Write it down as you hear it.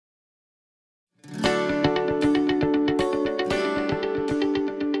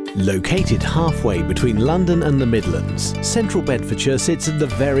Located halfway between London and the Midlands, Central Bedfordshire sits at the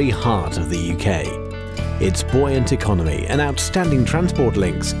very heart of the UK. Its buoyant economy and outstanding transport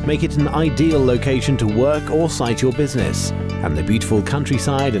links make it an ideal location to work or site your business, and the beautiful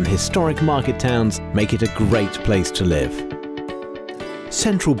countryside and historic market towns make it a great place to live.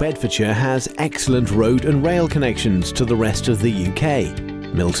 Central Bedfordshire has excellent road and rail connections to the rest of the UK.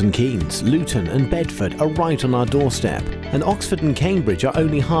 Milton Keynes, Luton and Bedford are right on our doorstep, and Oxford and Cambridge are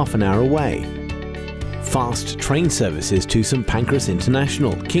only half an hour away. Fast train services to St Pancras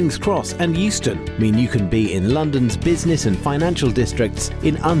International, King's Cross and Euston mean you can be in London's business and financial districts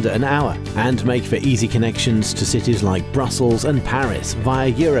in under an hour, and make for easy connections to cities like Brussels and Paris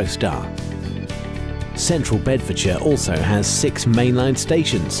via Eurostar. Central Bedfordshire also has 6 mainline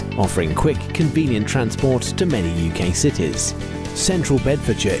stations, offering quick, convenient transport to many UK cities. Central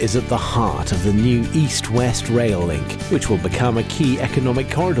Bedfordshire is at the heart of the new East-West rail link, which will become a key economic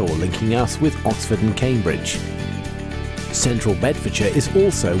corridor linking us with Oxford and Cambridge. Central Bedfordshire is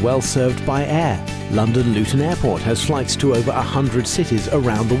also well served by air. London Luton Airport has flights to over 100 cities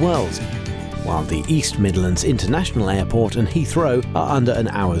around the world, while the East Midlands International Airport and Heathrow are under an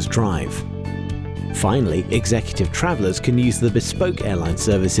hour's drive. Finally, executive travellers can use the bespoke airline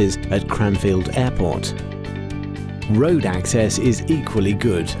services at Cranfield Airport. Road access is equally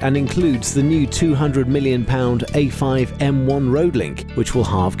good and includes the new £200 million A5 M1 road link, which will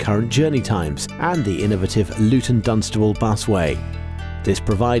halve current journey times, and the innovative Luton Dunstable busway. This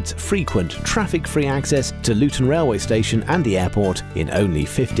provides frequent, traffic-free access to Luton railway station and the airport in only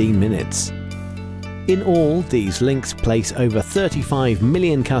 15 minutes. In all, these links place over 35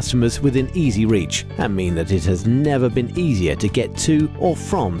 million customers within easy reach and mean that it has never been easier to get to or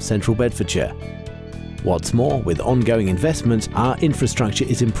from Central Bedfordshire. What's more, with ongoing investment, our infrastructure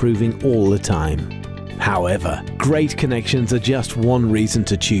is improving all the time. However, great connections are just one reason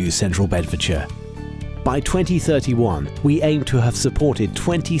to choose Central Bedfordshire. By 2031, we aim to have supported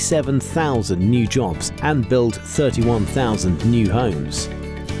 27,000 new jobs and build 31,000 new homes.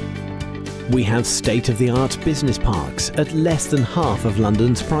 We have state-of-the-art business parks at less than half of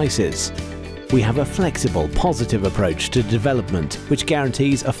London's prices. We have a flexible, positive approach to development which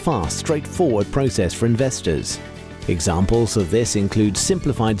guarantees a fast, straightforward process for investors. Examples of this include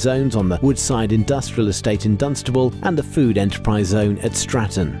simplified zones on the Woodside Industrial Estate in Dunstable and the Food Enterprise Zone at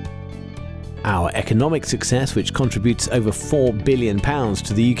Stratton. Our economic success, which contributes over £4 billion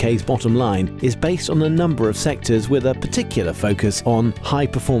to the UK's bottom line, is based on a number of sectors with a particular focus on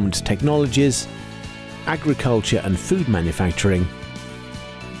high-performance technologies, agriculture and food manufacturing,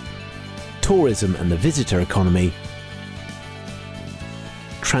 tourism and the visitor economy,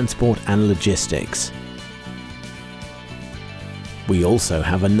 transport and logistics. We also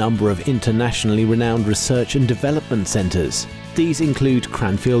have a number of internationally renowned research and development centres. These include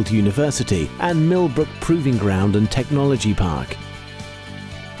Cranfield University and Millbrook Proving Ground and Technology Park.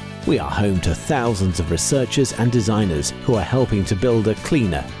 We are home to thousands of researchers and designers who are helping to build a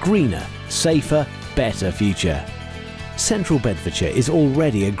cleaner, greener, safer, better future. Central Bedfordshire is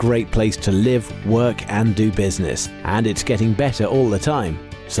already a great place to live, work and do business, and it's getting better all the time.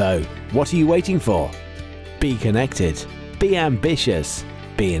 So, what are you waiting for? Be connected, be ambitious,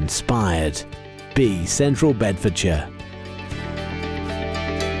 be inspired, be Central Bedfordshire.